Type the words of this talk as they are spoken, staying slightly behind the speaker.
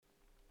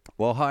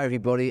Well, hi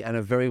everybody, and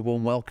a very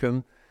warm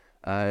welcome.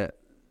 My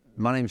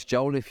name's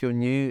Joel, if you're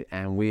new,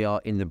 and we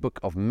are in the book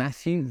of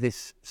Matthew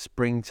this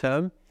spring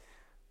term.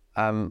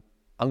 I'm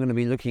going to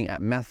be looking at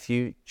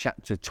Matthew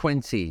chapter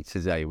 20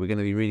 today. We're going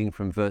to be reading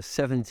from verse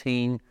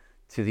 17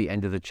 to the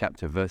end of the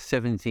chapter. Verse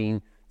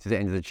 17 to the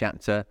end of the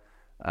chapter.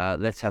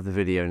 Let's have the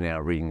video now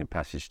reading the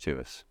passage to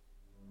us.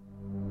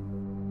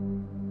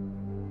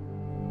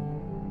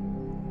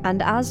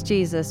 And as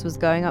Jesus was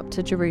going up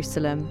to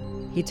Jerusalem,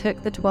 he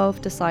took the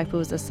 12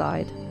 disciples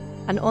aside,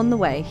 and on the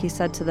way he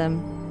said to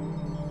them,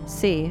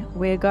 "See,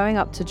 we are going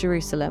up to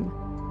Jerusalem,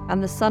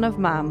 and the Son of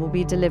Man will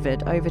be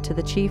delivered over to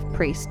the chief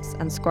priests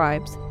and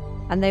scribes,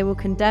 and they will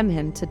condemn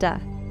him to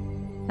death,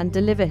 and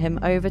deliver him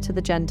over to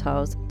the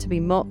Gentiles to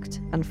be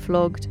mocked and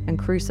flogged and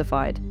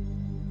crucified,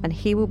 and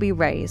he will be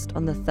raised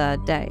on the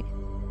third day."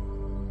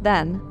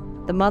 Then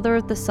the mother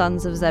of the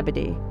sons of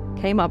Zebedee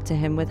came up to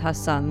him with her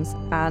sons,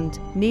 and,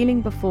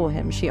 kneeling before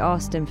him, she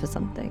asked him for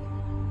something.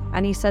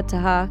 And he said to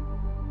her,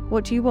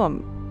 "What do you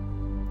want?"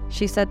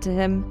 She said to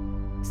him,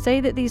 "Say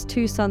that these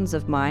 2 sons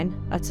of mine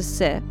are to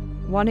sit,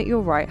 one at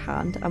your right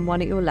hand and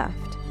one at your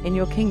left, in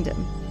your kingdom."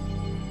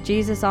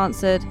 Jesus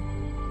answered,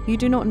 "You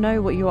do not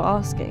know what you are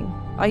asking.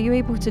 Are you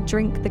able to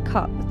drink the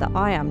cup that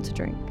I am to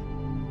drink?"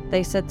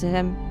 They said to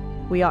him,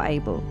 "We are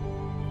able."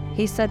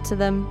 He said to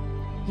them,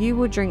 "You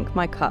will drink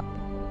my cup,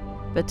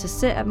 but to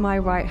sit at my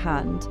right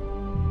hand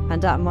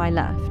and at my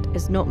left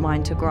is not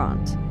mine to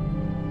grant,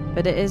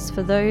 but it is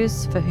for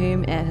those for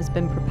whom it has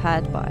been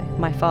prepared by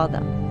my Father."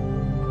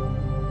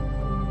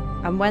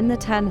 And when the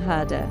 10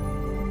 heard it,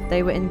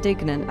 they were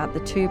indignant at the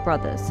 2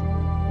 brothers.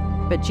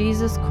 But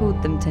Jesus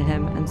called them to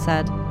him and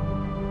said,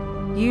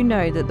 "You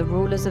know that the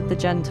rulers of the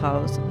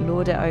Gentiles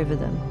lord it over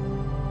them,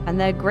 and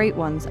their great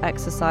ones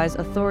exercise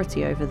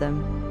authority over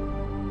them.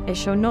 It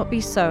shall not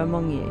be so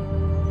among you,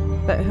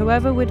 but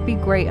whoever would be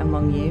great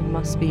among you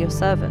must be your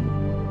servant,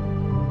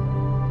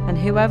 and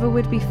whoever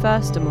would be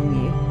first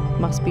among you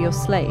must be your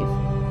slave,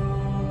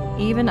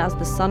 even as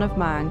the Son of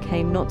Man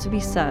came not to be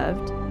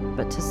served,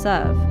 but to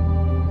serve,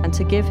 and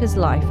to give his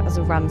life as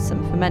a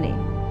ransom for many."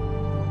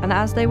 And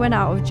as they went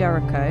out of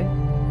Jericho,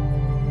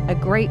 a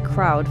great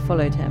crowd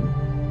followed him.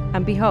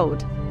 And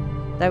behold,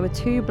 there were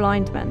 2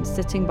 blind men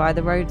sitting by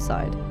the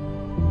roadside.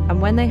 And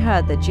when they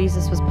heard that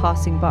Jesus was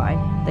passing by,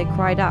 they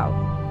cried out,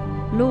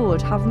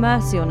 "Lord, have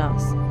mercy on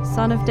us,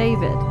 Son of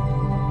David."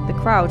 The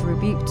crowd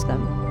rebuked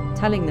them,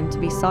 telling them to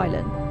be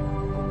silent.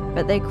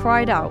 But they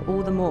cried out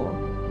all the more,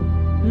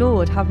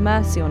 "Lord, have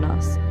mercy on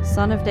us,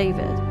 Son of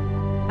David."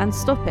 And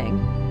stopping,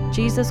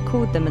 Jesus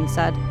called them and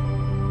said,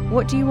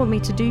 "What do you want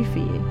me to do for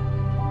you?"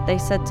 They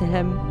said to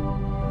him,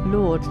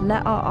 "Lord,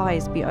 let our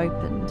eyes be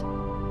opened."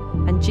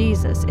 And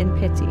Jesus, in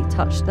pity,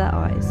 touched their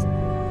eyes,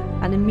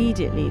 and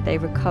immediately they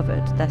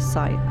recovered their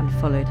sight and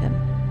followed him.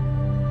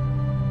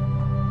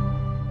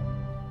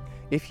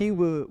 If you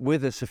were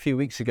with us a few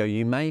weeks ago,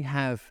 you may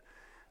have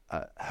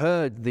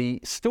heard the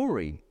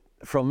story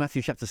from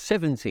Matthew chapter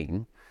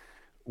 17,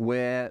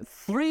 where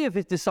 3 of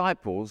his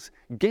disciples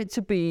get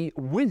to be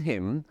with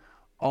him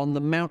on the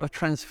Mount of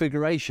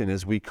Transfiguration,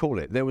 as we call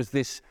it. There was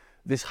this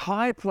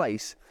high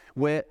place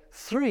where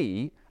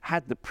 3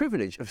 had the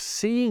privilege of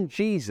seeing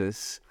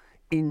Jesus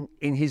in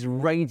his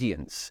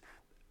radiance.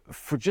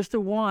 For just a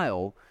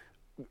while,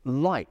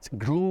 light,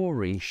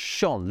 glory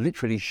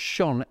literally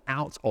shone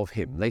out of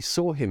him. They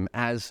saw him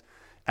as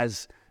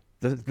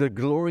the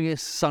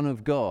glorious Son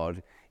of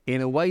God in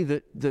a way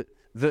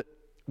that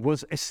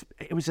was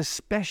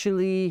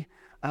especially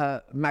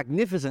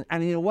magnificent,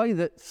 and in a way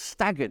that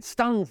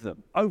stunned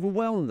them,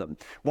 overwhelmed them.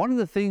 One of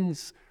the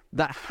things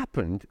that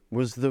happened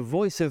was the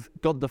voice of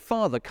God the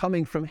Father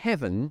coming from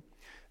heaven.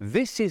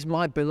 "This is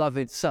my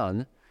beloved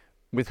Son,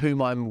 with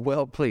whom I'm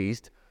well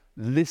pleased.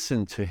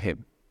 Listen to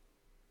him."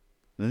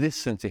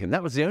 Listen to him.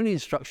 That was the only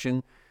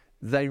instruction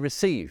they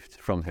received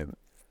from him.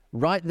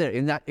 Right there,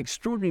 in that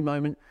extraordinary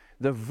moment,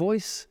 the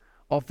voice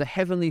of the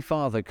Heavenly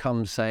Father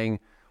comes saying,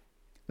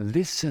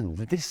 listen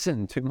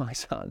to my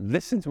son,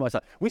 listen to my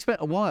son. We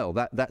spent a while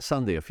that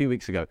Sunday, a few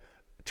weeks ago,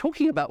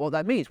 talking about what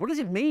that means. What does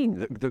it mean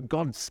that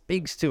God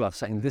speaks to us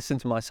saying, "Listen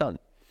to my son"?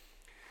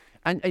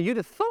 And you'd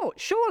have thought,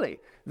 surely,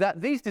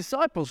 that these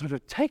disciples would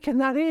have taken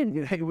that in.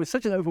 You know, it was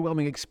such an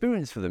overwhelming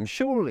experience for them.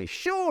 Surely,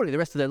 the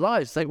rest of their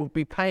lives, they would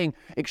be paying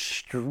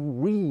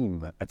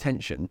extreme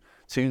attention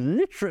to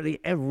literally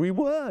every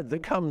word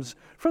that comes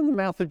from the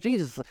mouth of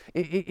Jesus.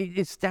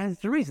 It stands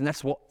to reason.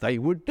 That's what they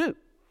would do.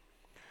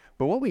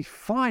 But what we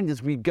find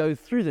as we go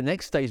through the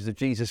next stages of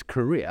Jesus'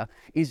 career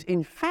is,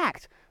 in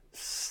fact,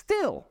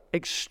 still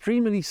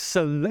extremely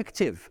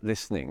selective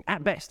listening,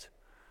 at best.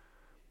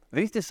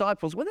 These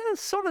disciples, well, they're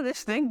sort of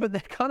listening, but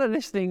they're kind of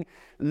listening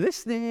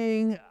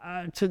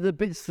to the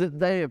bits that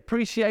they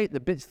appreciate, the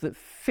bits that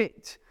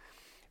fit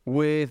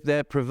with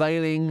their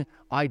prevailing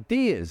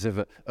ideas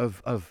of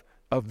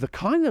the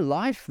kind of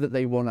life that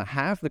they want to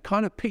have, the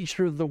kind of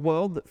picture of the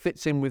world that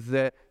fits in with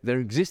their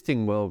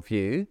existing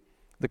worldview,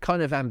 the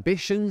kind of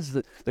ambitions,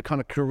 the kind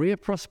of career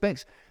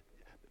prospects.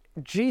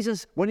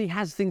 Jesus, when he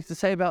has things to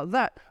say about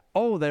that,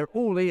 they're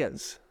all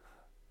ears.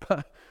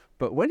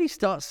 But when he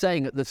starts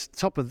saying at the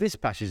top of this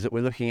passage that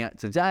we're looking at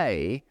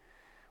today,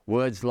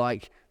 words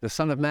like the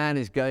Son of Man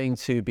is going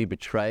to be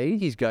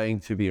betrayed, he's going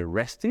to be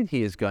arrested,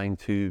 he is going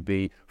to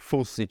be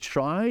falsely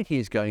tried, he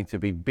is going to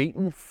be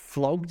beaten,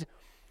 flogged,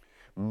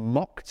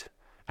 mocked,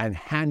 and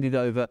handed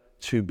over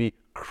to be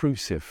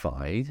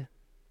crucified.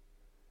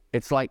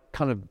 It's like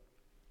kind of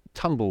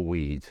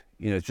tumbleweed,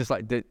 it's just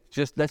like,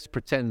 just let's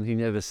pretend he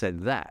never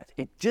said that.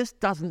 It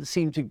just doesn't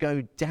seem to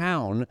go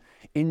down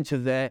into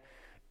their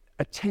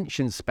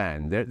attention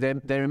span.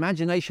 Their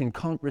imagination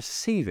can't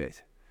receive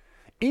it,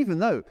 even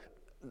though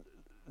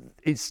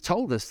it's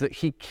told us that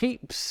he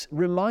keeps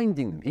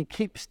reminding them, he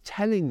keeps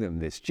telling them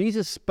this.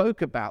 Jesus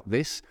spoke about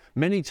this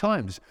many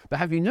times, but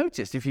have you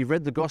noticed, if you've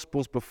read the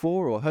Gospels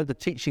before or heard the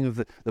teaching of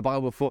the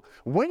Bible before,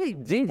 when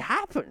it did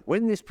happen,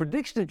 when this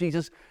prediction of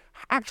Jesus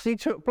actually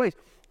took place,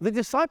 the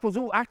disciples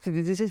all acted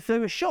as if they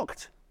were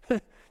shocked.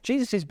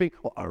 Jesus is being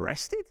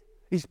arrested?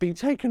 He's been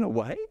taken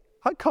away?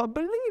 I can't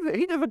believe it.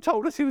 He never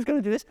told us he was going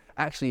to do this.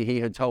 Actually,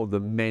 he had told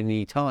them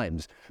many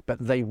times, but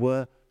they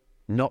were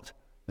not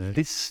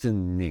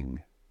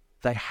listening.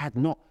 They had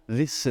not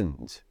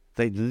listened.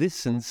 They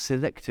listened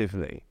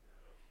selectively.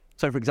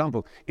 So, for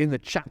example, in the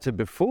chapter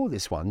before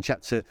this one,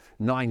 chapter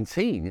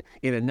 19,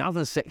 in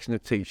another section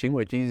of teaching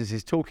where Jesus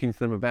is talking to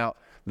them about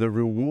the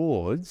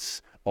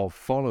rewards of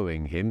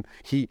following him,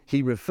 he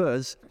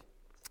refers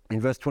in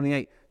verse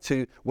 28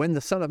 to when the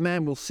Son of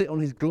Man will sit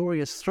on his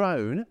glorious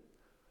throne,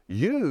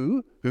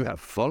 you who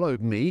have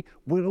followed me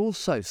will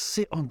also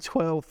sit on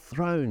 12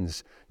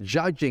 thrones,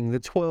 judging the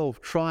 12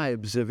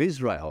 tribes of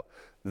Israel.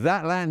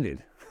 That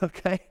landed.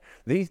 Okay,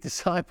 these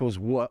disciples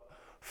were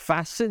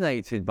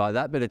fascinated by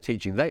that bit of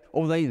teaching. They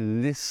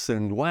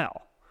listened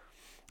well.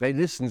 They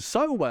listened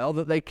so well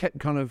that they kept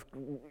kind of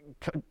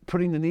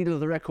putting the needle of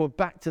the record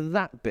back to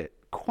that bit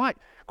quite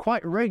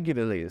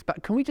regularly.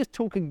 But can we just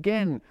talk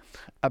again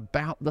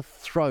about the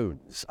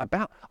thrones?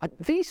 About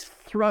these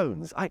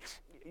thrones.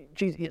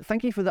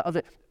 Thank you for that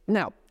other.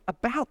 Now,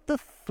 about the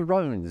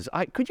thrones.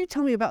 Could you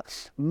tell me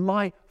about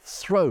my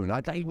throne?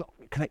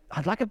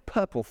 I'd like a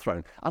purple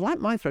throne. I'd like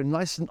my throne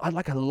nice and I'd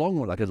like a long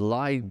one I could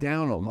lie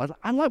down on.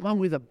 I'd like one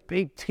with a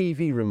big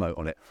TV remote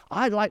on it.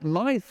 I'd like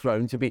my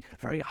throne to be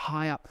very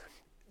high up.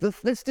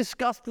 Let's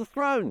discuss the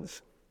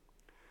thrones.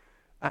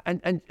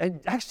 And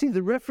actually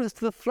the reference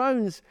to the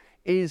thrones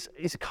is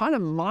kind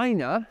of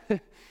minor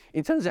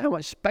in terms of how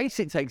much space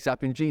it takes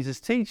up in Jesus'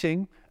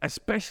 teaching,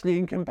 especially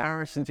in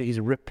comparison to his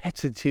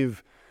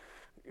repetitive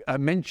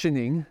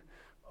mentioning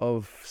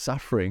of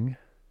suffering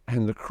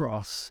and the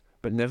cross.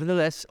 But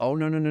nevertheless,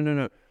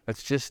 no.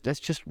 Let's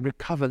just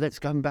recover. Let's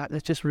come back.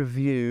 Let's just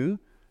review.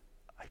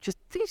 Just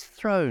these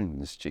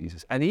thrones,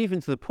 Jesus. And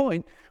even to the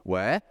point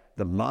where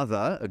the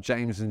mother of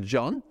James and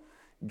John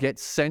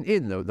gets sent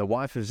in, the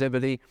wife of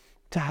Zebedee,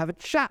 to have a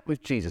chat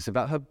with Jesus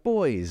about her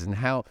boys and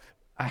how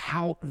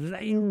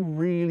they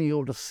really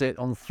ought to sit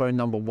on throne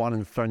number 1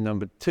 and throne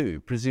number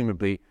 2,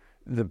 presumably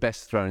the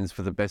best thrones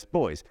for the best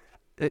boys.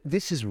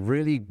 This has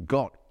really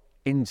got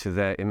into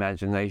their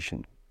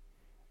imagination.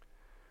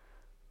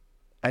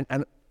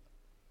 And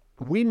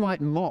we might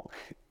mock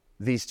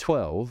these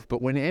 12,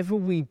 but whenever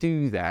we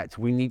do that,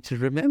 we need to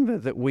remember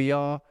that we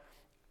are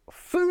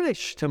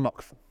foolish to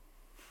mock them,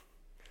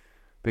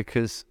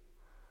 because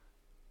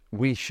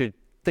we should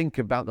think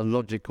about the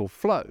logical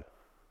flow.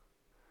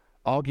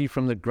 Argue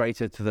from the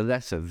greater to the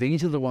lesser.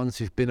 These are the ones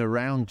who've been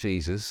around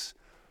Jesus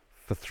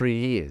for 3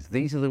 years.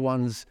 These are the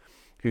ones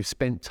who've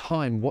spent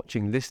time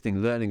watching,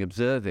 listening, learning,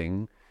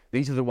 observing.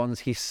 These are the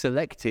ones he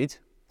selected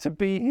to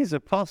be his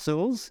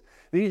apostles.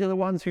 These are the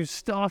ones who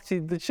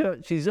started the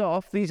churches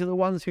off. These are the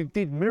ones who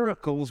did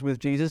miracles with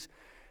Jesus.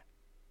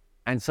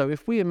 And so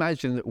if we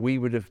imagine that we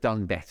would have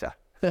done better,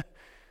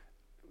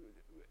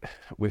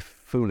 we're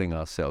fooling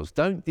ourselves.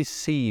 Don't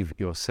deceive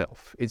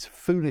yourself. It's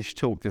foolish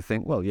talk to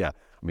think, well, yeah,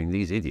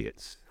 these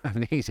idiots.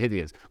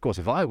 Of course,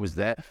 if I was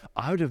there,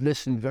 I would have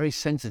listened very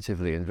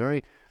sensitively and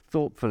very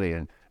thoughtfully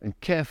and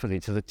carefully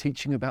to the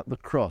teaching about the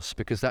cross,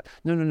 because that's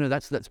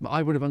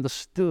I would have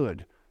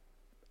understood.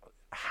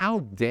 How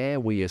dare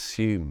we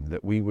assume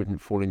that we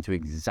wouldn't fall into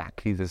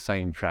exactly the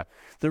same trap?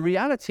 The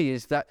reality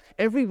is that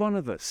every one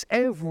of us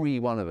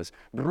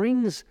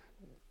brings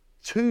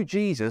to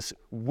Jesus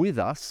with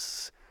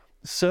us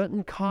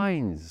certain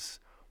kinds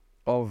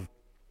of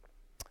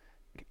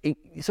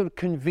sort of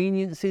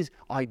conveniences,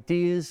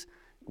 ideas,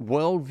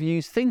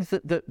 worldviews,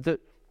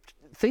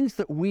 things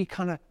that we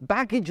kind of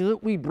baggage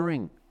that we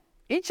bring.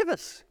 Each of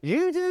us,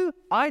 you do,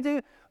 I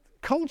do,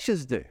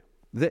 cultures do.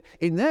 That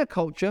in their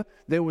culture,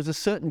 there was a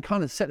certain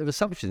kind of set of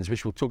assumptions,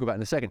 which we'll talk about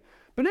in a second.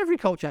 But every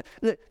culture,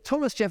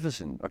 Thomas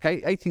Jefferson,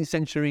 18th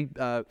century,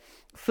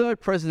 third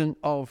president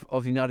of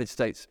the United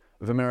States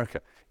of America,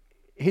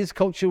 his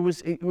culture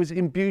was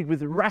imbued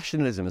with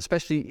rationalism,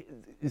 especially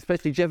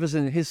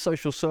Jefferson and his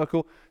social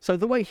circle. So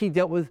the way he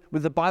dealt with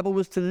the Bible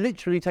was to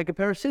literally take a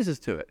pair of scissors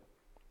to it.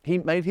 He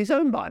made his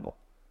own Bible.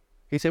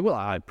 He said, well,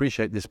 I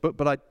appreciate this book,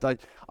 but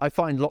I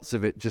find lots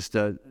of it just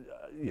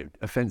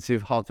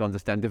offensive, hard to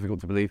understand,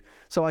 difficult to believe.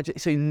 So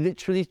he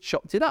literally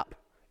chopped it up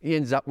he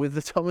ends up with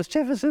the Thomas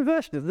Jefferson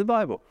version of the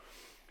Bible.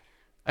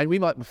 And we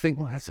might think,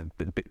 well, that's a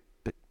bit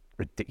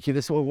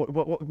ridiculous. Or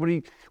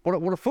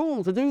what a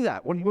fool to do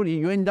that. What do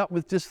you end up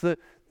with just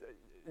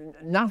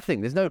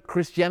nothing. There's no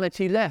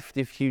Christianity left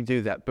if you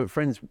do that. But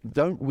friends,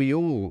 don't we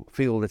all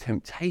feel the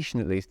temptation,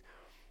 at least,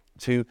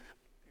 to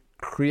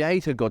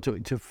create a God,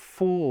 to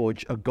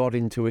forge a God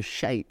into a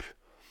shape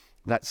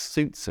that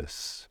suits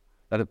us,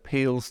 that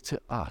appeals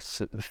to us,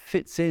 that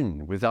fits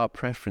in with our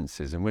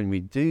preferences. And when we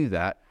do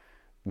that,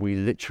 we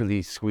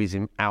literally squeeze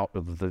him out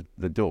of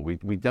the door.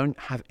 We don't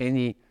have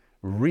any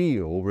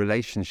real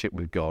relationship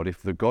with God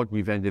if the God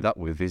we've ended up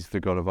with is the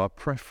God of our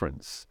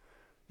preference.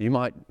 You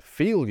might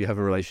feel you have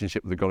a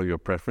relationship with the God of your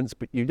preference,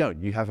 but you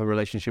don't. You have a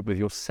relationship with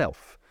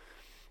yourself,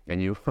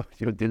 and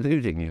you're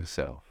deluding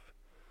yourself.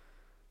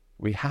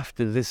 We have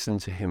to listen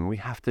to him. We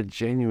have to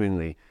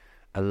genuinely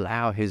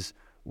allow his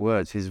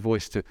words, his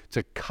voice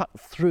to cut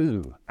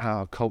through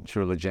our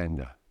cultural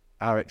agenda,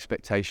 our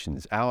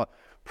expectations, our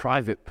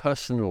private,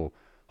 personal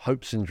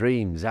hopes and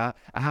dreams,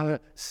 our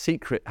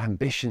secret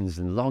ambitions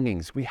and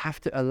longings. We have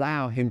to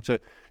allow him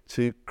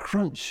to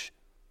crunch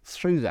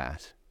through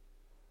that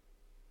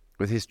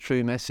with his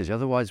true message.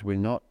 Otherwise, we're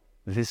not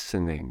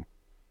listening.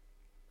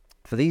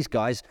 For these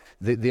guys,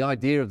 the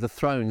idea of the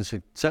thrones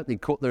had certainly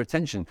caught their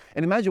attention.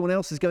 And imagine what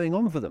else is going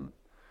on for them.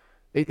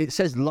 It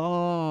says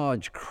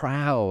large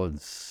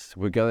crowds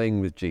were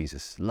going with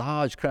Jesus.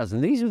 Large crowds.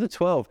 And these are the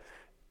 12.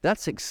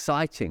 That's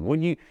exciting.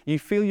 When you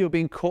feel you're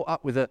being caught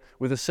up with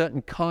a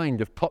certain kind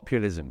of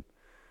populism,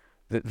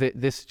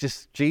 this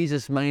just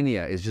Jesus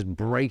mania is just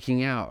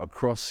breaking out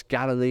across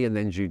Galilee and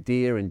then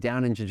Judea and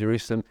down into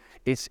Jerusalem.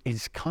 It's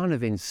kind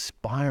of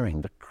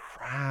inspiring. The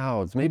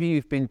crowds. Maybe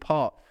you've been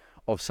part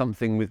of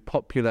something with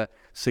popular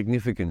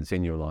significance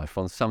in your life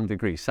on some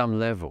degree, some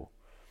level.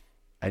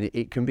 And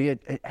it can be a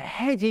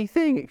heady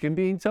thing. It can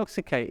be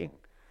intoxicating.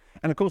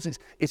 And of course,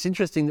 it's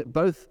interesting that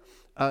both,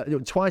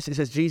 twice it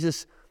says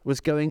Jesus was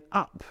going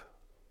up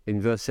in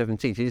verse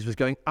 17. Jesus was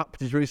going up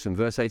to Jerusalem.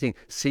 Verse 18,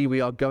 see,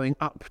 we are going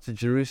up to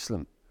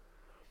Jerusalem.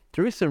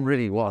 Jerusalem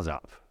really was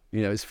up.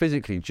 It's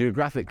physically,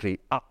 geographically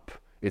up.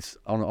 It's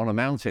on a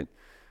mountain.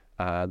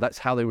 That's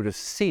how they would have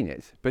seen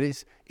it. But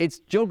its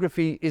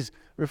geography is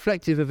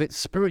reflective of its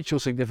spiritual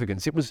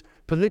significance. It was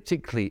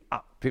politically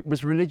up. It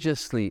was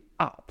religiously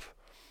up.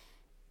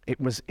 It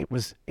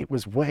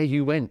was where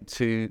you went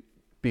to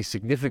be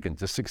significant,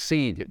 to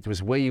succeed. It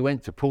was where you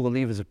went to pull the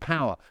levers of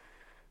power.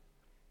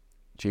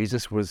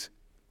 Jesus was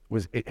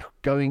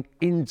going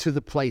into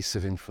the place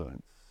of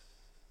influence.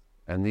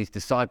 And these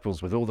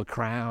disciples, with all the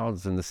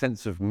crowds and the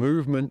sense of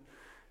movement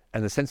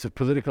and the sense of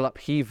political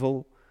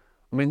upheaval,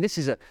 I mean, this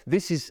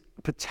is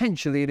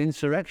potentially an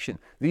insurrection.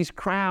 These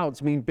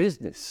crowds mean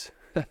business.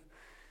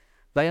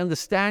 They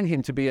understand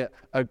him to be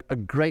a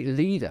great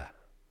leader.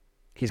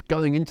 He's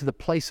going into the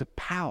place of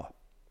power.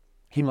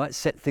 He might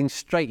set things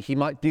straight. He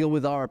might deal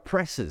with our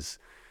oppressors.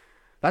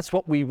 That's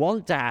what we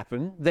want to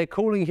happen. They're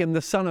calling him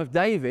the Son of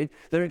David.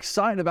 They're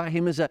excited about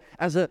him as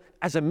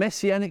a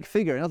messianic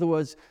figure. In other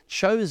words,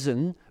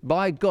 chosen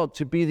by God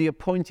to be the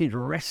appointed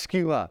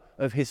rescuer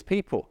of his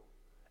people.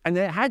 And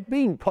there had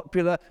been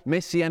popular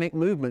messianic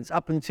movements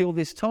up until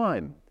this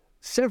time.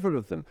 Several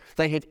of them.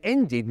 They had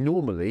ended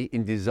normally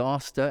in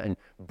disaster and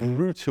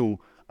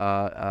brutal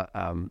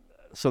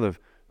sort of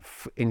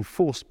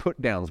enforced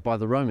put-downs by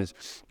the Romans,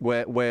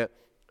 where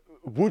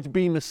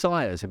would-be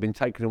messiahs had been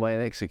taken away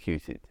and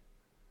executed.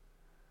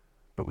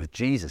 But with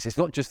Jesus, it's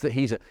not just that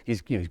he's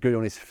good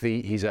on his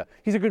feet. He's a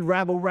good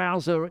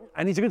rabble-rouser,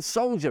 and he's a good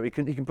soldier. He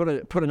can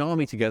put an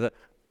army together.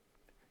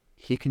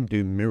 He can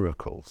do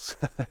miracles.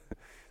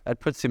 That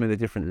puts him in a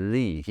different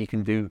league. He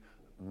can do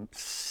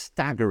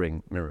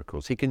staggering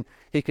miracles. He can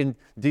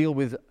deal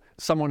with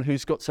someone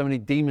who's got so many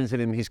demons in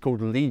him, he's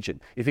called a legion.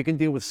 If he can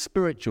deal with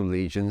spiritual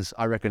legions,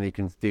 I reckon he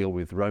can deal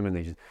with Roman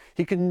legions.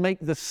 He can make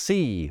the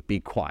sea be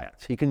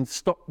quiet. He can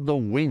stop the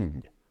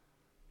wind.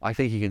 I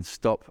think he can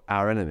stop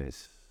our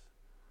enemies.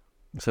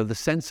 So the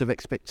sense of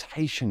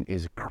expectation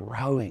is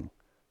growing.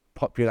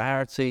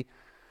 Popularity,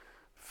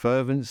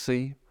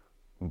 fervency,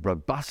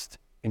 robust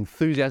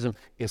enthusiasm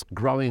is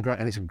growing,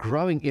 and it's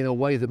growing in a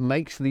way that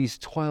makes these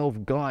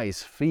 12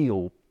 guys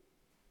feel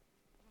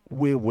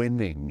we're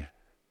winning.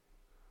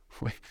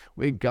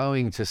 We're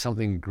going to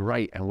something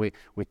great, and we're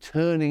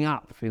turning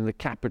up in the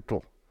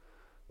capital,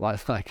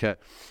 like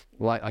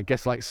I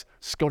guess like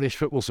Scottish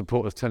football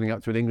supporters turning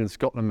up to an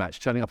England-Scotland match,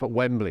 turning up at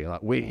Wembley.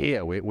 Like we're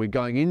here, we're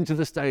going into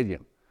the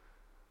stadium,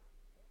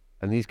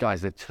 and these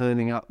guys, they're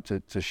turning up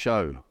to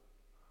show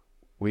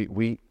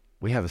we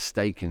have a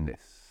stake in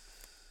this.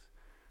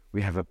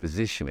 We have a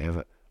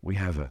position. We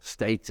have a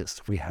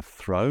status. We have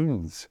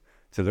thrones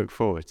to look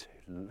forward to.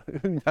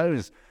 Who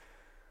knows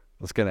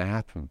what's going to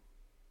happen?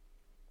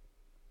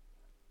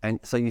 And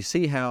so you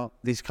see how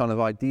these kind of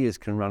ideas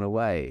can run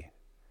away.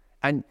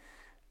 And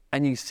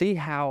you see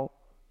how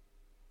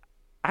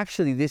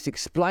actually this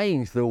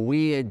explains the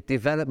weird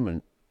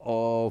development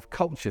of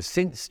culture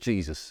since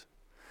Jesus.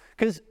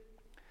 Because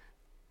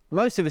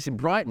most of us in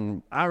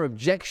Brighton, our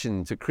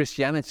objection to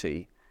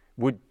Christianity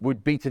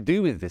would be to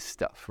do with this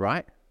stuff,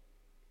 right?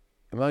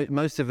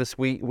 Most of us,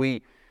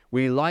 we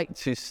like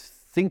to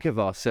think of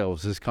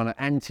ourselves as kind of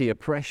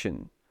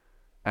anti-oppression,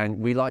 and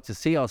we like to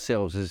see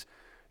ourselves as,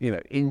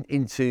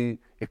 into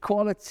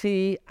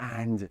equality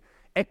and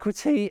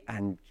equity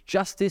and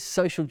justice,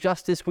 social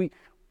justice. We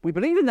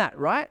believe in that,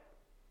 right?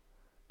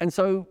 And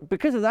so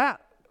because of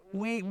that,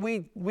 we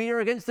are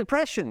against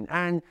oppression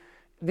and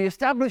the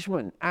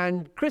establishment.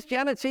 And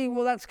Christianity,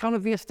 well, that's kind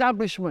of the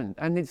establishment,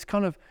 and it's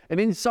kind of an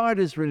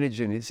insider's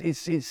religion.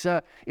 It's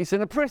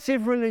an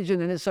oppressive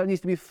religion, and so it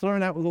needs to be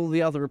thrown out with all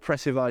the other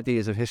oppressive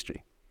ideas of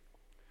history.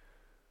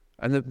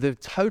 And the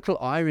total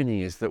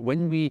irony is that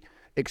when we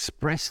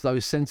express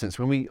those sentiments,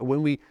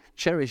 when we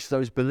cherish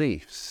those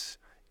beliefs,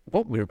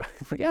 what we're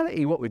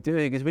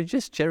doing is we're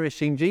just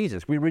cherishing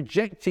Jesus. We're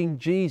rejecting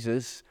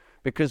Jesus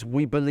because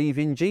we believe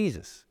in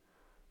Jesus.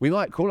 We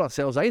might call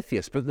ourselves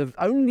atheists, but the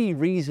only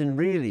reason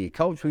really,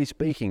 culturally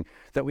speaking,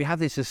 that we have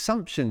this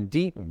assumption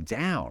deep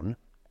down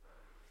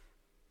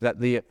that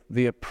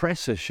the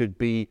oppressor should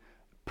be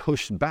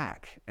pushed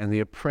back and the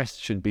oppressed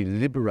should be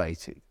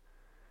liberated.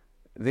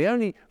 The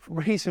only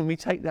reason we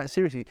take that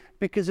seriously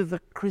because of the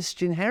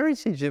Christian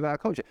heritage of our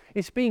culture.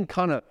 It's been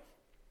kind of,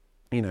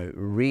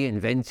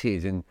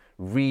 reinvented and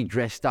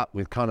redressed up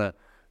with kind of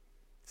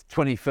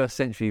 21st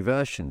century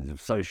versions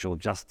of social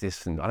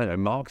justice and,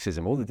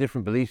 Marxism, all the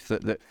different beliefs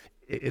that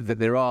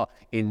there are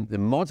in the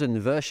modern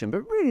version,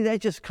 but really they're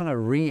just kind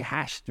of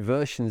rehashed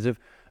versions of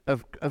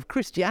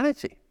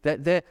Christianity.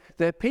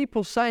 They're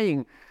people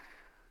saying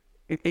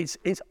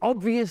it's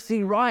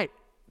obviously right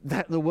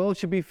that the world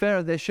should be fair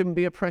and there shouldn't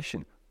be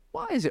oppression.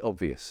 Why is it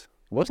obvious?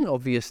 It wasn't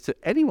obvious to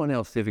anyone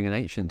else living in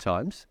ancient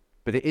times,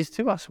 but it is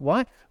to us.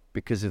 Why?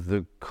 Because of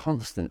the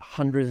constant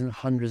hundreds and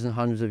hundreds and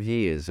hundreds of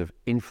years of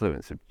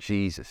influence of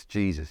Jesus,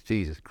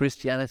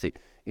 Christianity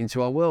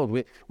into our world.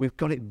 We've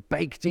got it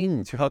baked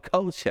into our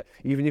culture,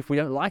 even if we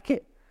don't like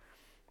it,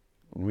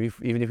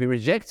 even if we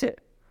reject it.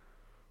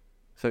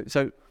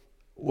 So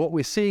what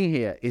we're seeing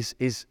here is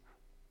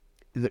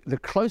the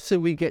closer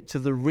we get to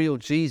the real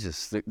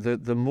Jesus,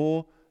 the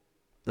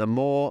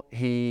more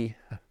he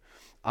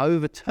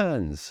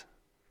overturns,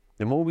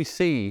 the more we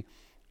see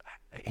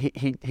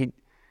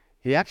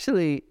he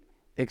actually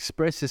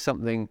expresses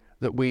something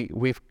that we've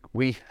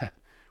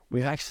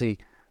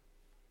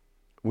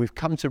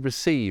come to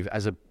receive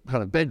as a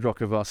kind of bedrock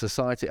of our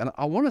society. And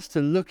I want us to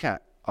look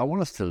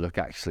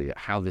actually at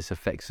how this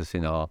affects us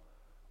in our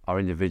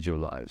individual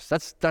lives.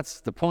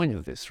 That's the point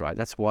of this, right?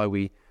 That's why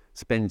we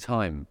spend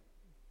time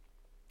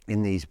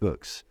in these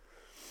books.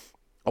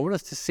 I want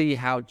us to see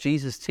how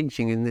Jesus'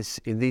 teaching in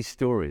these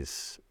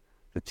stories,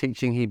 the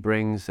teaching he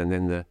brings, and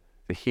then the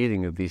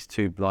healing of these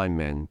two blind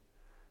men,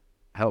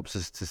 helps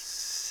us to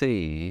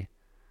see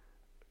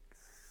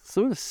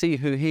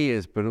who he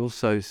is, but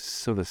also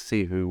sort of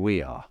see who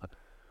we are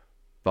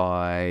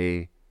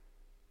by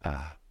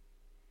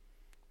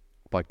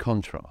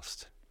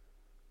contrast,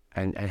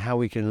 and how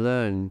we can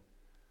learn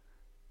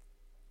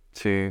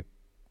to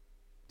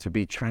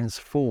be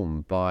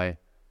transformed by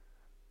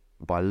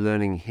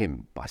learning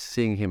him, by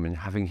seeing him and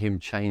having him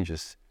change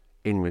us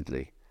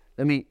inwardly.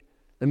 Let me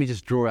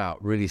just draw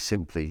out really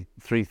simply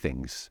 3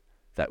 things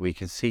that we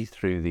can see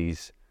through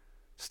these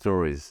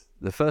stories.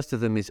 The first of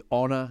them is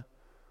honor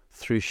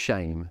through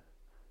shame.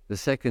 The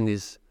second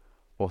is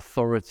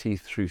authority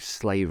through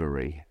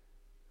slavery.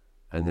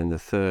 And then the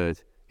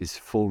third is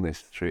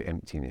fullness through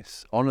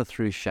emptiness. Honor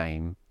through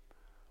shame,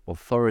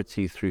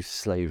 authority through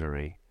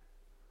slavery,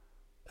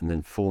 and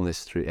then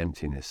fullness through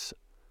emptiness.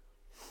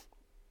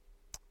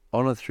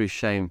 Honor through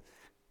shame.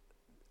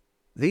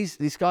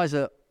 These guys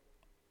are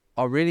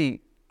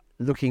really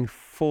looking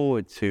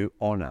forward to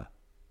honor,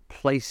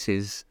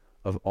 places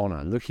of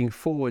honor, looking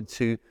forward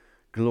to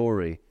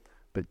glory.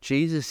 But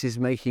Jesus is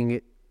making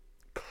it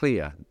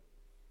clear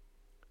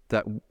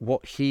that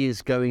what he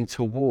is going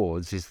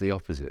towards is the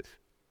opposite.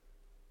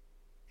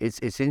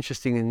 It's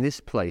interesting, in this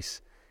place,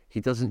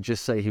 he doesn't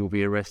just say he will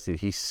be arrested.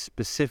 He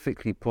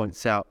specifically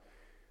points out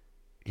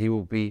he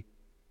will be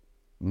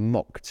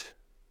mocked.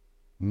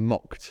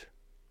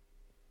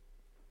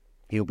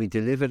 He'll be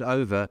delivered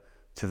over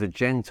to the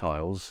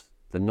Gentiles,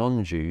 the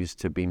non-Jews,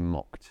 to be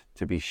mocked,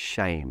 to be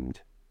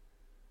shamed.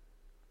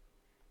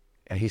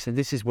 And he said,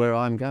 this is where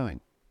I'm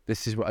going.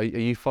 This is where, are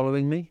you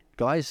following me?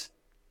 Guys,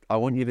 I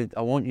want you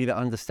to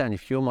understand,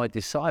 if you're my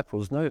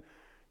disciples,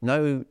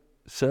 no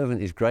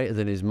servant is greater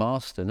than his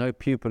master, no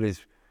pupil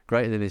is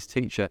greater than his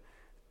teacher.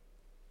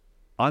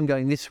 I'm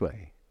going this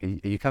way. Are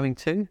you coming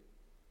too?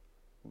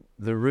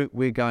 The route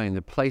we're going,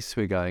 the place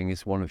we're going,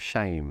 is one of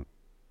shame.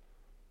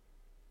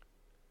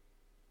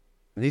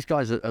 And these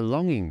guys are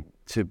longing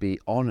to be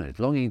honored,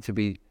 longing to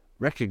be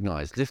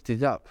recognized,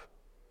 lifted up.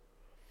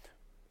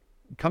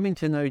 Coming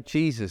to know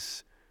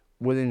Jesus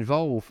will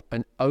involve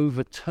an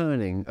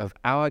overturning of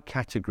our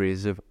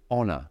categories of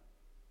honor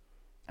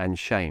and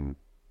shame.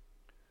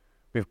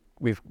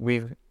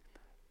 We've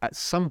at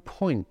some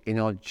point in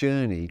our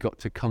journey got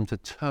to come to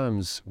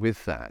terms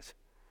with that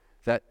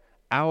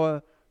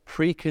our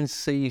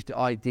preconceived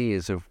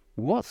ideas of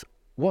what's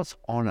what's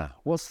honor?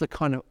 What's the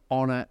kind of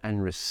honor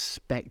and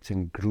respect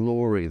and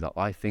glory that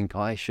I think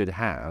I should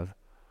have?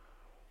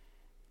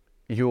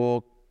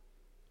 Your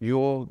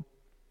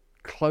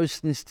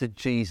closeness to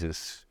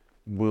Jesus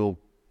will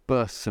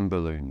burst some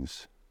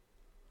balloons.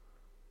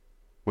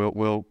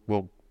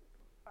 Will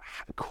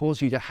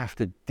cause you to have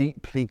to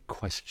deeply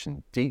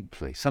question,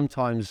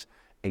 sometimes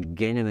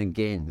again and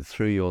again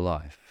through your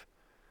life,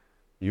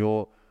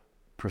 your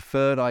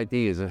preferred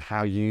ideas of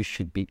how you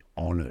should be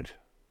honored,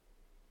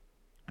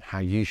 how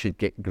you should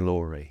get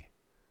glory.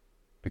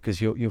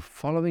 Because you're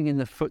following in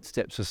the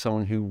footsteps of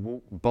someone who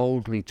walked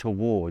boldly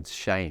towards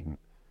shame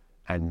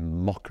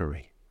and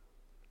mockery.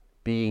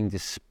 Being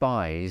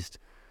despised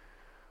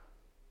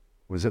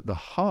was at the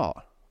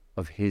heart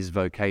of his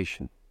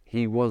vocation.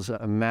 He was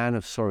a man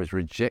of sorrows,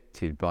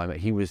 rejected by men.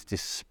 He was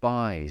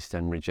despised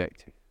and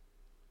rejected.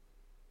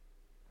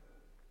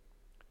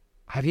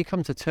 Have you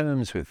come to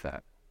terms with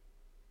that?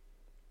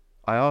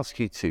 I ask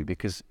you to,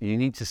 because you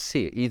need to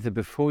see it either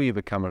before you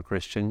become a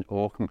Christian,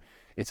 or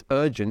it's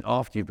urgent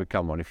after you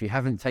become one. If you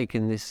haven't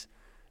taken this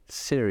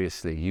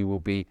seriously, you will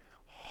be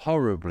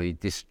horribly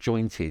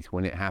disjointed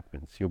when it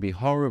happens. You'll be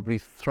horribly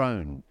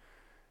thrown.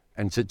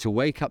 And to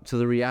wake up to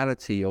the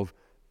reality of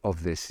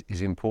this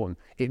is important.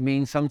 It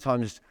means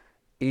sometimes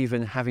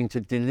even having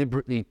to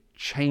deliberately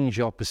change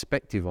our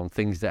perspective on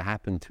things that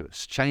happen to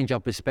us, change our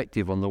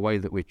perspective on the way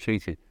that we're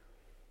treated.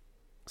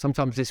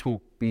 Sometimes this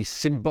will be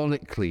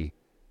symbolically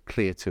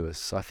clear to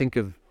us. I think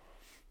of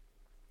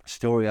a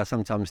story I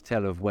sometimes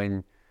tell of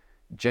when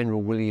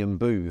General William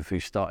Booth,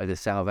 who started the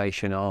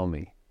Salvation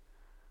Army,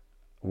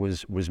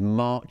 was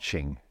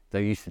marching.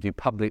 They used to do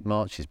public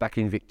marches back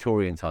in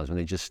Victorian times when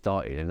they just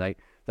started, and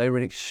they were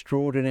an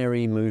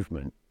extraordinary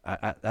movement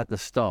at the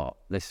start.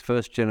 This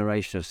first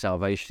generation of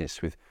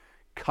Salvationists, with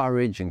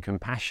courage and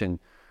compassion,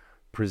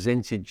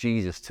 presented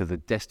Jesus to the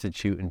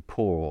destitute and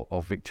poor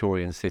of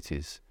Victorian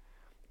cities.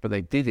 But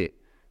they did it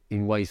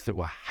in ways that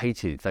were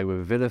hated. They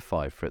were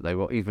vilified for it. They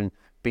were even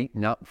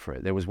beaten up for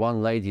it. There was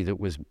one lady that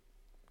was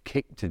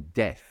kicked to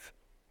death,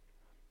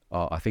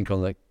 I think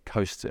on the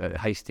coast at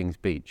Hastings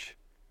Beach.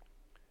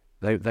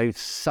 They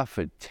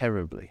suffered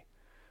terribly.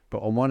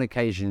 But on one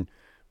occasion,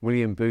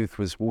 William Booth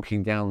was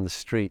walking down the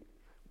street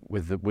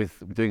with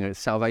doing a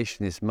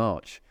Salvationist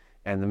march,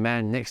 and the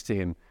man next to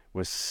him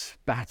was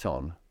spat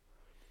on,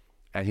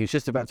 and he was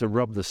just about to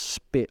rub the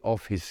spit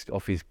off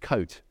his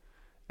coat,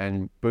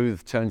 and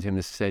Booth turned to him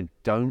and said,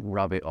 "Don't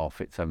rub it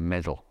off, it's a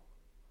medal."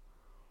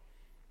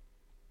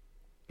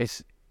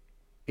 It's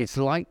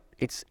like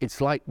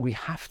we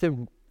have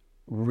to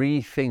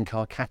rethink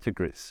our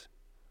categories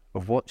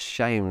of what's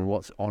shame and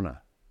what's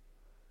honor.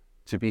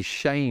 To be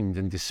shamed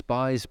and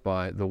despised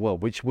by the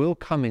world, which will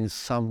come in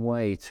some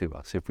way to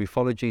us. If we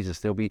follow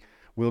Jesus,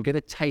 we'll get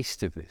a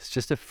taste of this,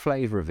 just a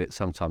flavor of it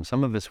sometimes.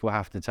 Some of us will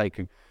have to take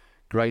a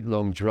great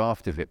long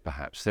draft of it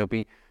perhaps. There'll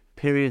be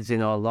periods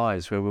in our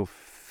lives where we'll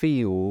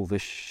feel the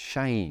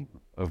shame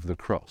of the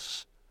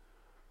cross.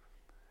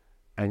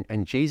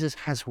 And Jesus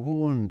has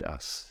warned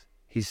us.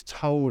 He's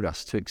told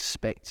us to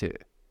expect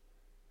it.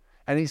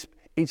 And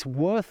it's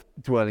worth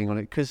dwelling on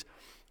it, because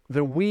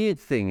the weird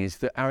thing is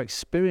that our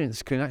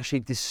experience can actually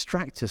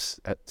distract us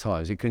at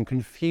times. It can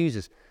confuse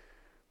us.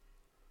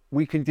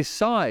 We can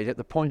decide at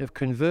the point of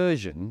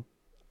conversion,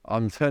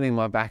 I'm turning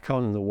my back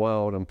on the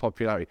world and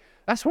popularity.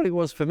 That's what it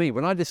was for me.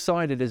 When I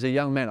decided as a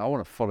young man, I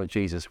want to follow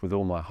Jesus with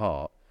all my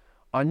heart,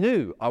 I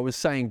knew I was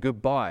saying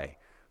goodbye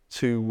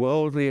to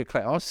worldly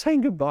acclaim. I was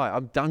saying goodbye.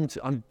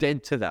 I'm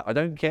dead to that. I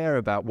don't care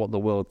about what the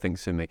world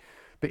thinks of me.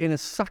 But in a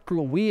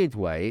subtle, weird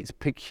way, it's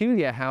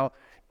peculiar how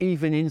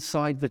even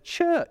inside the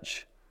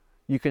church,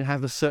 you can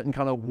have a certain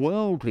kind of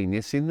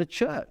worldliness in the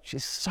church.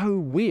 It's so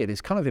weird.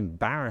 It's kind of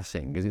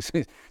embarrassing, because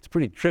it's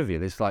pretty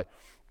trivial. It's like,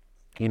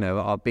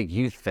 our big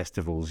youth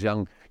festivals,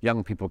 young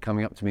people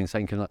coming up to me and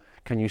saying,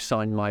 can you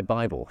sign my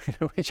Bible?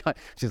 Which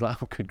is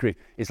like, oh, good grief.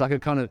 It's like a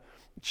kind of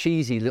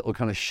cheesy little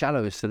kind of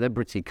shallow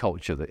celebrity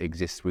culture that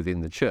exists within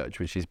the church,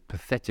 which is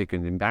pathetic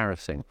and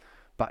embarrassing.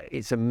 But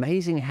it's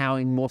amazing how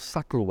in more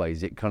subtle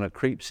ways it kind of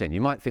creeps in. You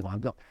might think,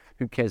 well,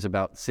 who cares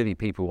about silly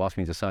people who ask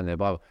me to sign their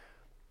Bible?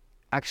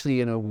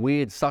 Actually, in a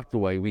weird, subtle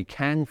way, we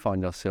can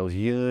find ourselves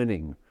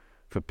yearning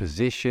for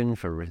position,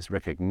 for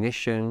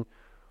recognition.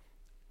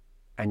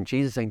 And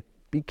Jesus saying,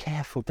 be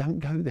careful, don't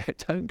go there,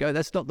 don't go.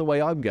 That's not the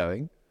way I'm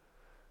going.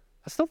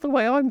 That's not the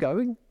way I'm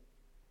going.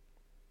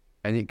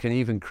 And it can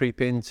even creep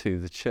into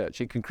the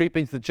church. It can creep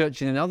into the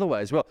church in another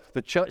way as well.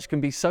 The church can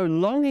be so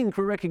longing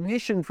for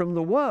recognition from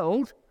the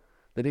world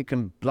that it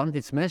can blunt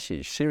its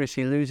message,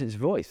 seriously lose its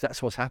voice.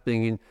 That's what's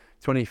happening in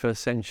 21st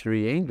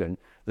century England.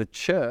 The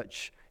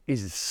church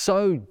is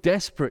so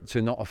desperate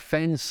to not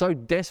offend, so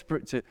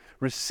desperate to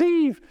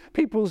receive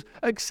people's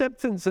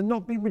acceptance and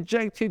not be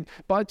rejected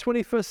by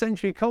 21st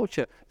century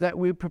culture, that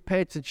we're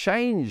prepared to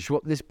change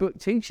what this book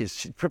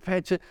teaches,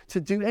 prepared to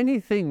do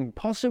anything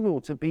possible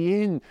to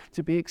be in,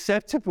 to be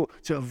acceptable,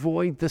 to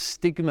avoid the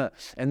stigma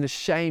and the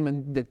shame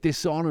and the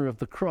dishonor of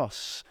the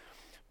cross.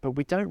 But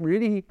we don't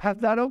really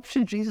have that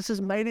option. Jesus has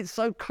made it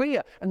so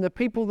clear. And the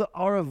people that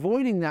are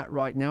avoiding that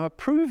right now are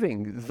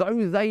proving,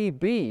 though they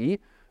be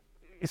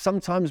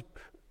sometimes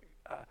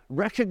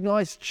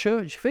recognized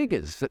church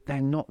figures, that they're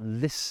not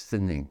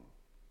listening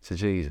to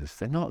Jesus.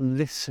 They're not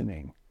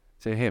listening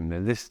to him.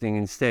 They're listening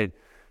instead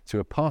to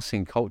a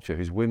passing culture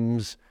whose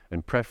whims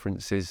and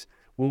preferences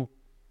will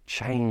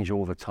change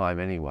all the time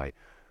anyway.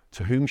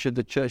 To whom should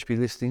the church be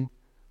listening?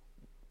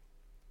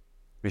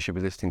 We should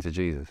be listening to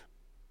Jesus.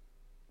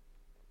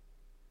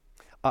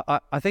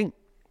 I think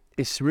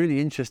it's really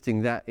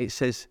interesting that it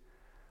says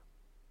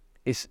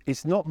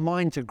it's not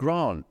mine to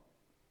grant.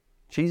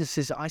 Jesus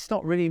says, it's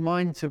not really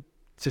mine to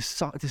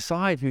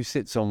decide who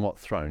sits on what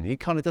throne. He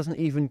kind of doesn't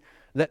even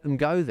let them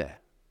go there.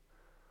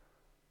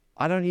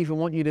 I don't even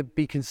want you to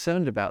be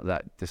concerned about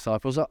that,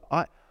 disciples.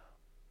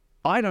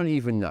 I don't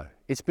even know.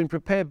 It's been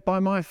prepared by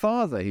my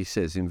Father, he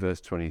says in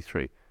verse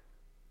 23.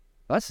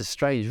 That's a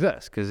strange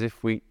verse, because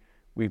if we've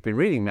been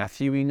reading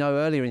Matthew, we know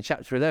earlier in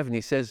chapter 11,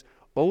 he says,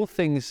 all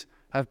things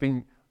have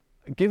been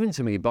given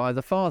to me by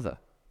the Father.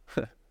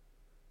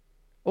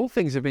 All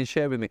things have been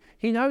shared with me.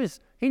 He knows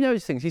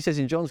things. He says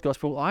in John's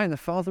Gospel, I and the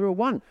Father are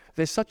one.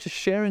 There's such a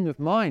sharing of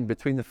mind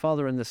between the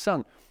Father and the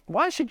Son.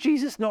 Why should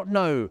Jesus not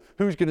know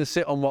who's going to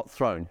sit on what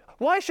throne?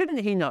 Why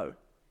shouldn't he know?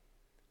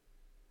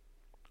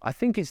 I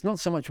think it's not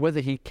so much whether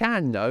he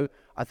can know,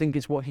 I think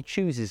it's what he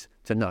chooses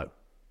to know.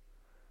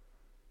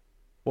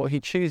 What he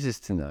chooses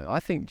to know.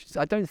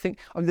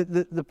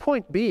 The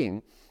point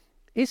being,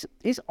 is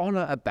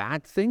honor a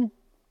bad thing?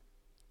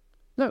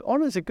 No,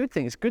 honor is a good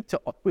thing.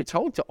 We're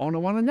told to honor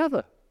one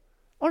another.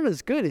 Honor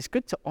is good. It's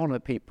good to honor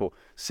people.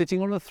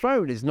 Sitting on a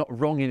throne is not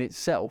wrong in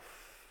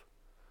itself.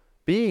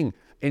 Being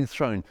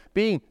enthroned,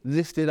 being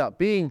lifted up,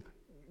 being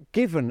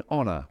given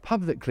honor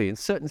publicly in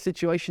certain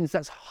situations,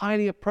 that's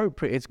highly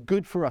appropriate. It's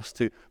good for us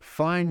to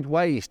find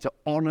ways to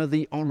honor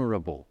the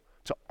honorable,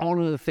 to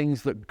honor the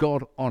things that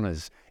God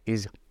honors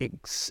is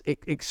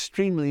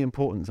extremely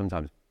important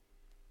sometimes.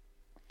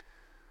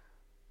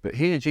 But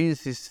here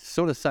Jesus is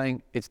sort of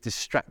saying it's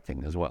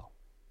distracting as well.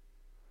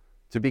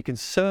 To be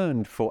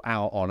concerned for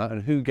our honor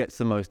and who gets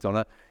the most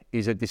honor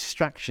is a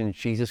distraction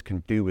Jesus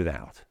can do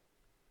without.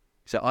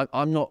 So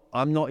I'm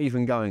not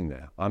even going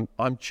there.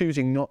 I'm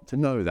choosing not to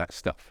know that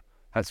stuff.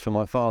 That's for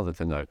my Father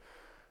to know.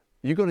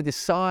 You've got to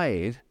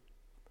decide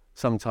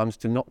sometimes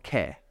to not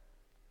care.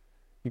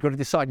 You've got to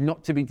decide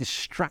not to be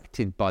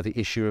distracted by the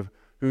issue of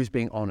who's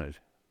being honored.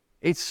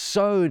 It's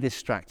so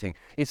distracting.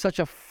 It's such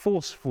a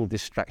forceful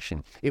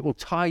distraction. It will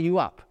tie you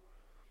up.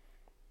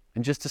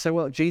 And just to say,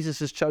 well, Jesus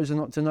has chosen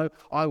not to know,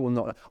 I will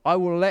not. I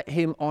will let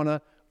him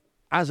honor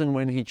as and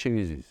when he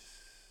chooses.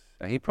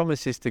 And he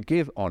promises to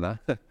give honor.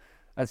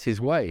 That's his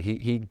way.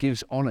 He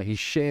gives honor. He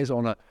shares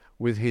honor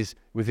with his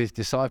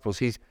disciples.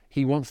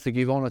 He wants to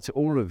give honor to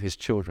all of his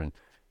children.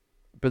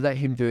 But let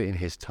him do it in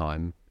his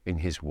time, in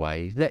his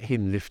way. Let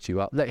him lift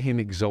you up. Let him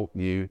exalt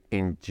you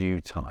in due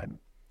time,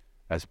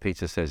 as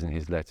Peter says in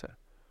his letter.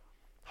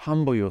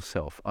 Humble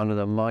yourself under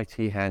the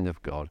mighty hand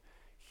of God.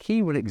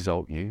 He will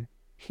exalt you.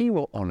 He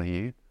will honor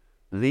you.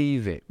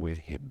 Leave it with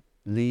him.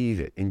 Leave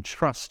it.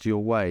 Entrust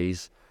your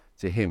ways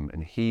to him,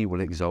 and he will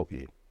exalt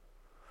you.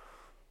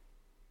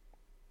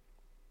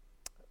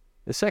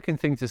 The second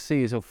thing to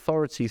see is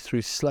authority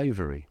through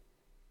slavery.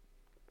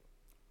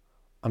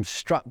 I'm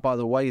struck by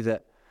the way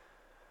that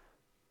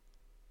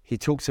he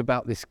talks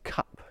about this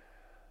cup.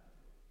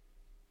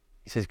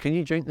 He says, can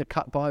you drink the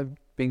cup I've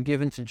been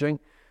given to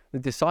drink? The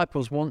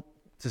disciples want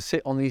to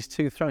sit on these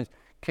two thrones.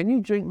 Can you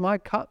drink my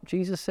cup,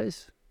 Jesus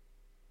says?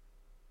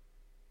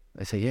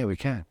 They say, yeah, we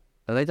can.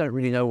 And they don't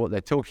really know what they're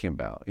talking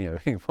about.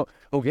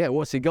 Oh yeah,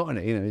 what's he got in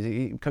it? Is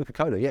it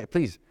Coca-Cola? Yeah,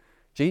 please.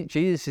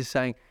 Jesus is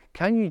saying,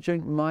 can you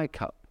drink my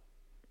cup?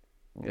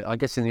 I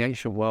guess in the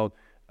ancient world,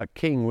 a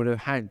king would have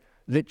had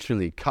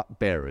literally cup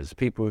bearers,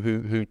 people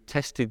who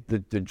tested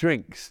the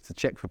drinks to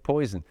check for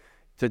poison.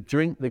 To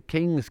drink the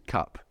king's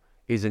cup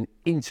is an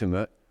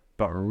intimate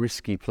but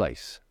risky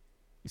place.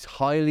 It's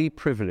highly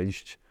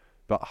privileged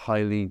but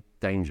highly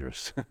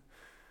dangerous.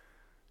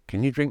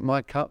 Can you drink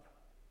my cup?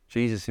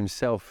 Jesus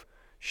himself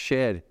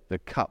shared the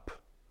cup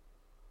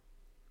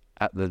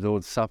at the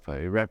Lord's Supper.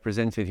 It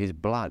represented his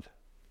blood.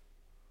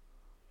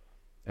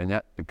 And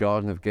at the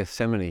Garden of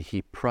Gethsemane,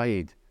 he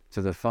prayed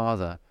to the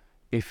Father,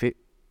 if it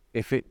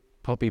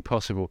be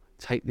possible,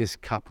 take this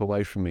cup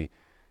away from me.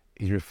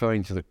 He's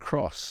referring to the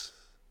cross.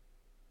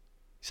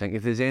 He's saying,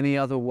 if there's any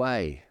other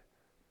way,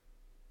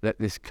 let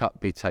this cup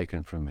be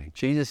taken from me.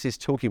 Jesus is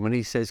talking, when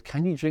he says,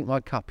 can you drink my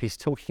cup? He's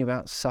talking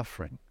about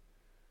suffering.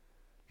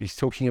 He's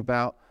talking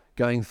about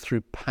going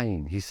through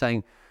pain. He's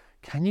saying,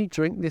 can you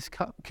drink this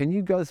cup? Can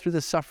you go through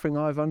the suffering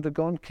I've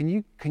undergone? Can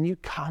you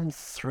come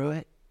through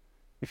it?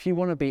 If you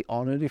want to be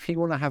honored, if you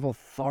want to have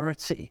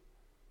authority.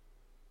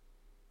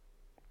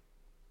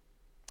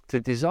 To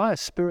desire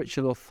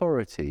spiritual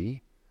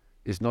authority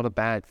is not a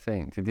bad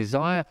thing. To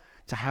desire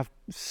to have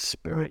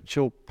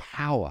spiritual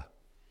power,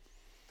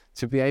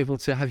 to be able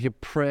to have your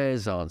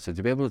prayers answered,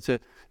 to be able to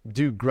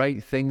do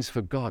great things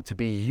for God, to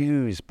be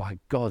used by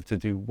God to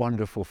do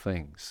wonderful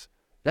things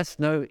That's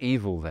no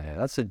evil there.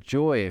 That's a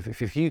joy.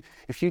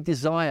 If you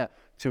desire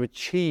to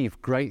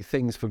achieve great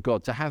things for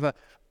God, to have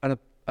an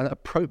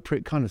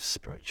appropriate kind of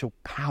spiritual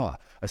power,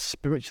 a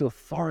spiritual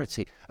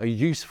authority, a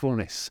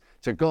usefulness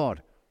to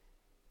God.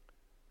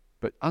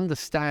 But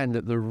understand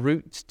that the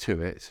route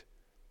to it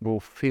will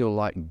feel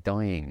like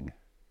dying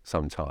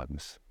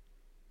sometimes.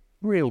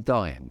 Real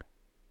dying.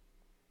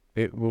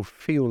 It will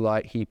feel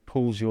like he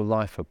pulls your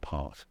life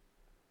apart.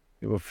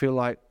 It will feel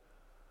like,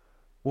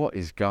 what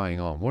is going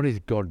on? What is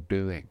God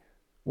doing?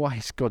 Why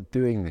is God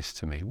doing this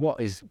to me?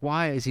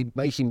 Why is he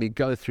making me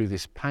go through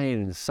this pain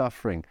and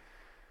suffering?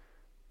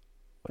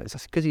 Well,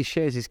 it's because he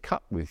shares his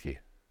cup with you.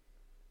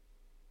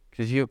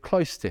 Because you're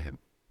close to him.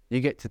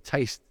 You get to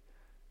taste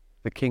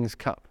the King's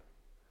cup.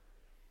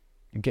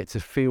 You get to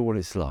feel what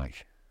it's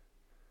like.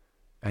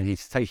 And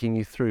he's taking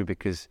you through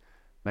because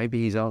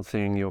maybe he's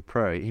answering your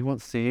prayer. He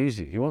wants to use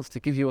you. He wants to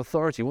give you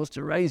authority. He wants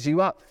to raise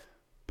you up.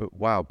 But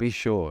wow, be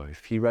sure,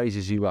 if he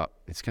raises you up,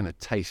 it's going to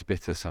taste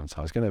bitter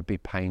sometimes. It's going to be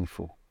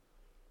painful.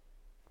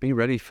 Be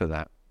ready for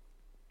that.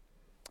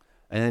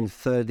 And then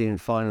thirdly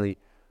and finally,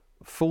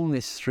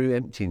 fullness through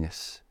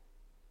emptiness.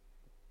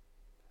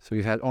 So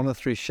we've had honor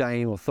through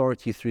shame,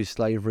 authority through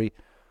slavery,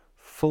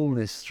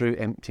 fullness through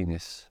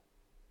emptiness.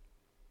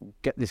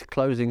 Get this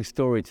closing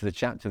story to the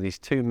chapter, these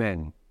two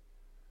men.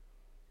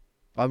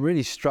 I'm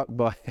really struck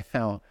by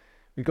how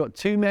we've got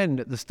two men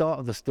at the start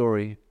of the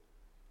story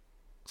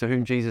to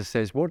whom Jesus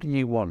says, what do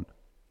you want?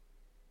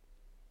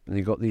 And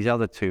you've got these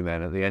other two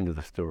men at the end of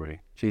the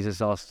story.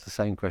 Jesus asks the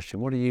same question,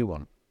 what do you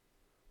want?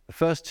 The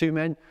first two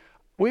men,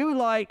 we would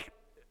like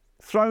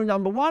throne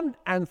number 1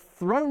 and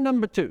throne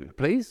number 2,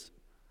 please.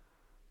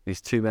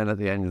 These two men at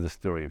the end of the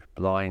story,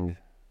 blind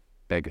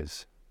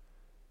beggars.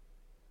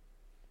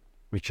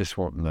 We just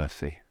want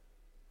mercy.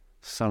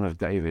 Son of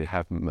David,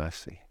 have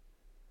mercy.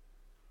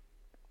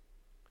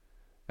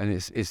 And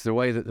it's the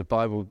way that the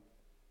Bible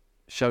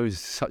shows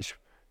such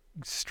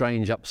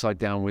strange upside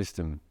down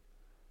wisdom,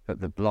 that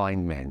the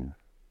blind men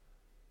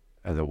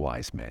are the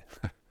wise men.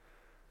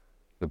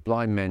 The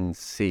blind men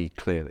see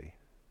clearly.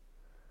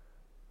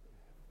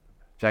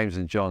 James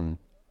and John,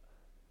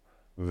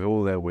 with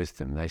all their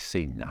wisdom, they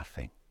see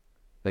nothing.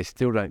 They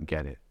still don't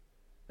get it.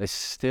 They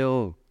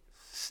still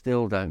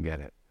don't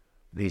get it.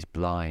 These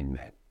blind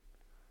men,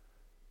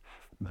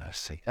 have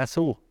mercy. That's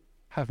all.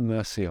 Have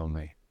mercy on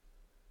me.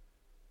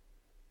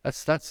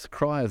 That's the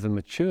cry of the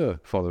mature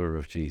follower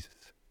of Jesus.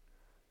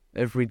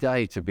 Every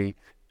day to be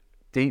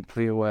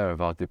deeply aware of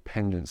our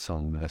dependence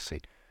on mercy.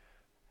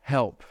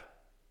 Help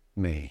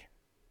me.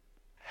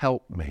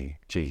 Help me,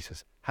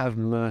 Jesus. Have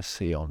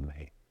mercy on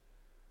me.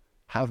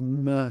 Have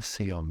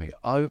mercy on me.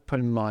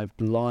 Open my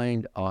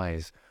blind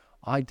eyes.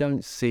 I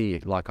don't see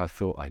it like I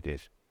thought I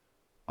did.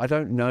 I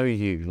don't know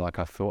you like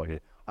I thought I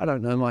did. I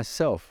don't know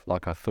myself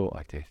like I thought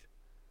I did.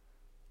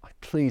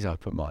 Please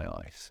open my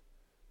eyes.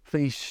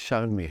 Please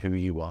show me who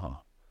you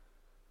are.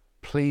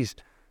 Please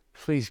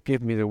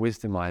give me the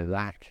wisdom I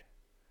lack.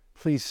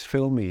 Please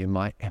fill me in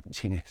my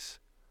emptiness.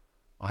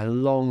 I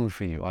long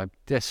for you. I'm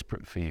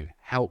desperate for you.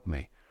 Help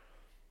me.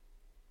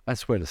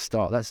 That's where to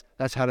start.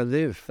 That's how to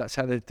live. That's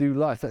how to do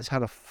life. That's how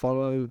to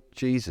follow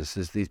Jesus,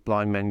 as these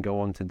blind men go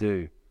on to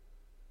do.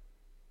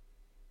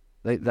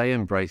 They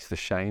embrace the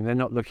shame. They're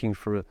not looking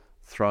for a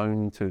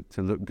throne to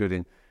look good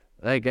in.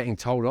 They're getting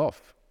told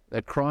off.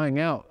 They're crying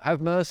out,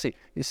 have mercy.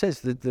 It says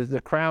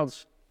the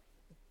crowds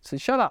say,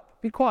 shut up,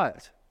 be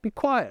quiet, be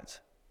quiet.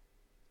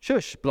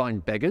 Shush,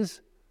 blind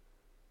beggars.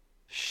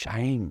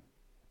 Shame,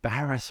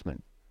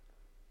 embarrassment.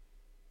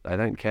 They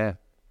don't care.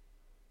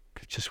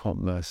 They just want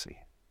mercy.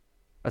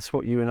 That's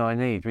what you and I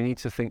need. We need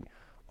to think,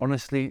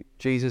 honestly,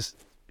 Jesus,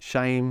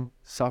 shame,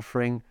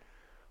 suffering,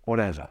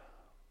 whatever.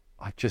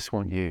 I just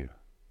want you.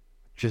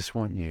 I just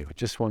want you. I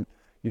just want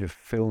you to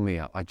fill me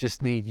up. I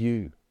just need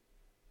you.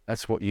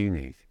 That's what you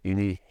need. You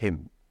need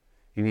him.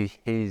 You need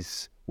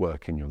his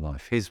work in your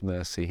life, his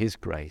mercy, his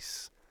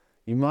grace.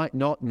 You might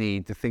not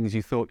need the things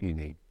you thought you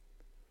need,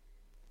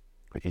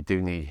 but you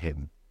do need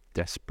him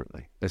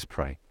desperately. Let's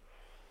pray.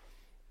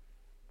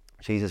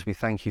 Jesus, we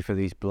thank you for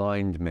these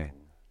blind men.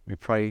 We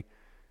pray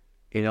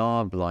in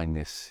our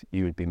blindness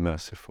you would be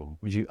merciful.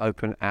 Would you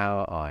open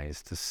our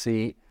eyes to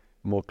see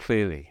more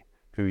clearly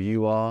who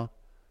you are,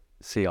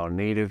 see our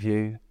need of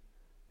you,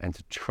 and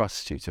to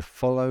trust you, to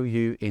follow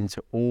you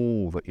into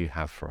all that you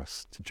have for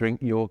us, to drink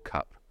your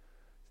cup,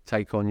 to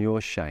take on your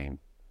shame,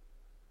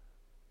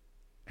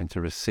 and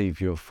to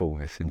receive your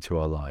fullness into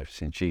our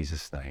lives. In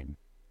Jesus' name,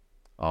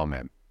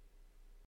 amen.